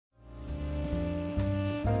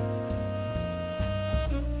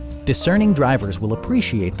discerning drivers will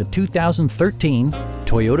appreciate the 2013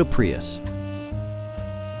 Toyota Prius.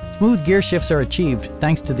 Smooth gear shifts are achieved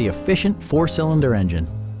thanks to the efficient four-cylinder engine.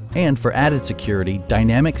 And for added security,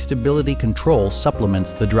 dynamic stability control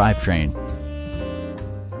supplements the drivetrain.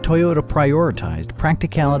 Toyota prioritized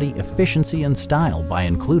practicality, efficiency, and style by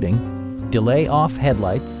including delay-off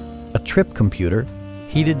headlights, a trip computer,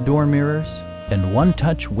 heated door mirrors, and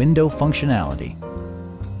one-touch window functionality.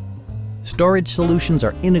 Storage solutions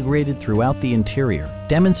are integrated throughout the interior,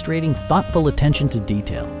 demonstrating thoughtful attention to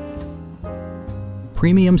detail.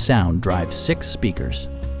 Premium sound drives 6 speakers,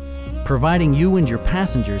 providing you and your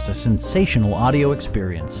passengers a sensational audio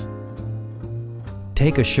experience.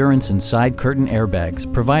 Take assurance in side curtain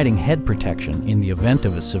airbags, providing head protection in the event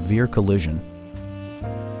of a severe collision.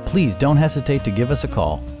 Please don't hesitate to give us a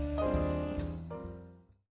call.